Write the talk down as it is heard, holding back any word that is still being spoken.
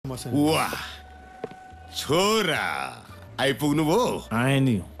वाह छोरा आइपुग्नु भो आए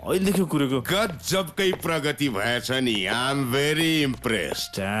नि अहिलेदेखि कुरेको गजबकै प्रगति भएछ नि I am very impressed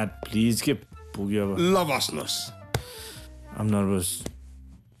dad please के पुग्यो अब ल बस्नुहोस् आम नर्भस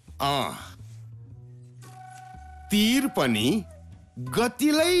तीर पनि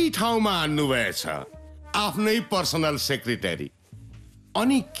गतिलै ठाउँमा हान्नु भएछ आफ्नै पर्सनल सेक्रेटरी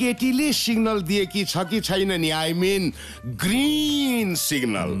अनि केटीले सिग्नल दिएकी छ कि छैन नि आई मिन ग्रीन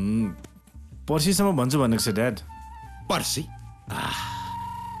सिग्नल पर्सिसम्म भन्छु भनेको छ ड्याड पर्सि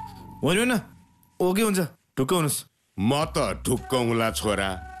होइन ओके हुन्छ ढुक्क हुनुहोस् म त ढुक्क हुँला छोरा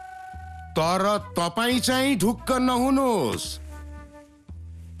तर तपाईँ चाहिँ ढुक्क नहुनुहोस्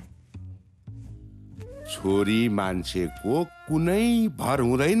छोरी मान्छेको कुनै भर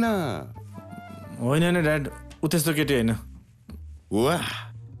हुँदैन होइन ड्याड ऊ त्यस्तो केटी होइन वाह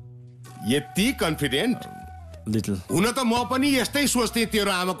यति कन्फिडेन्ट लिटल हुन त म पनि यस्तै सोच्थेँ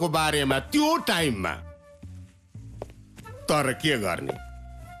तेरो आमाको बारेमा त्यो टाइममा तर के गर्ने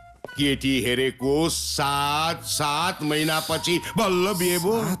केटी हेरेको 7 महिनापछि बल्ल बिहे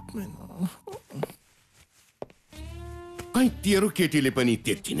भयो कहीँ तेरो केटीले पनि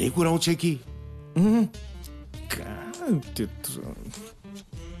त्यति नै कुराउँछ कि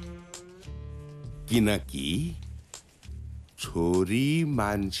किनकि छोरी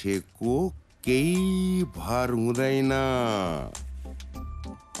मान्छेको केही भर हुँदैन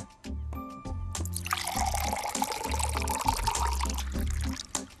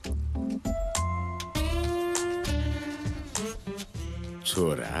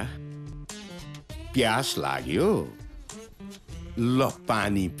छोरा प्यास लाग्यो ल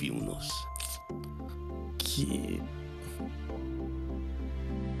पानी पिउनुहोस्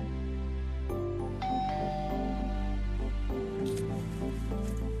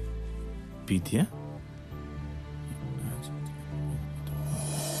पिथिया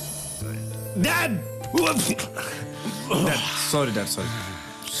Dad! Sorry,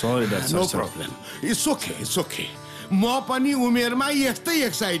 Dad. No problem. It's okay. म पनि उमेरमा यस्तै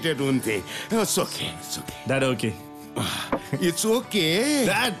एक्साइटेड हुन्थे. It's okay. Dad, okay. It's okay.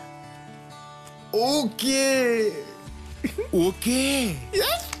 Dad. Okay.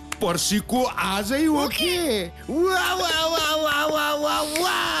 Yes. पर्सिको आजै ओके.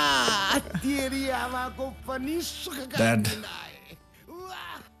 वाह. तेरी आमाको पनि सुख. Dad.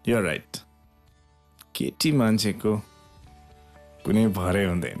 You're right. केटी मान्छेको कुनै भरै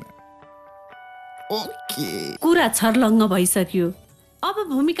हुँदैन. ओके. कुरा छर्लङ्ग भइसक्यो. अब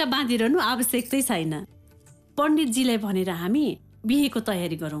भूमिका बाँधिरहनु आवश्यकतै छैन. पण्डितजीलाई भनेर हामी बिहेको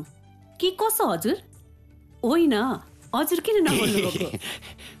तयारी गरौँ. कि कसो हजुर? होइन, हजुर किन नबोल्नुभएको?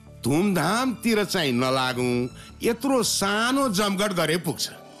 धुमधामतिर चाहिँ नलागौँ. यत्रो सानो जमघट गरे पुग्छ.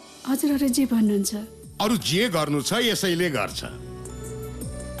 हजुरहरू जे भन्नुहुन्छ. अरु जे गर्नु छ यसैले गर्छ.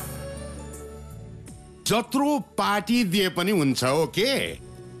 जत्रो पार्टी दिए पनि हुन्छ ओके.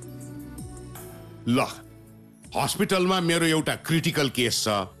 ल हस्पिटलमा मेरो एउटा क्रिटिकल केस छ.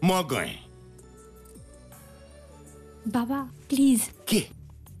 म गएँ. बाबा प्लिज. के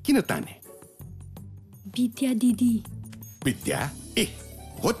किन ताने? विद्या दिदी. विद्या ए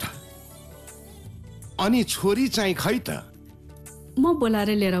हो त. अनि छोरी चाहिँ खै त. म बोलाएर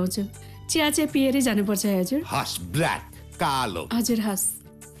लिएर आउँछु. चिया पिएरै जानुपर्छ हजुर. हस ब्ल्याक कालो. हजुर हस.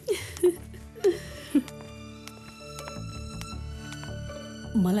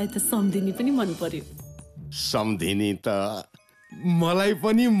 मलाई त सम्धिनी पनि मन पर्यो. सम्धिनी त मलाई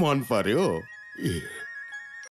पनि मन पर्यो.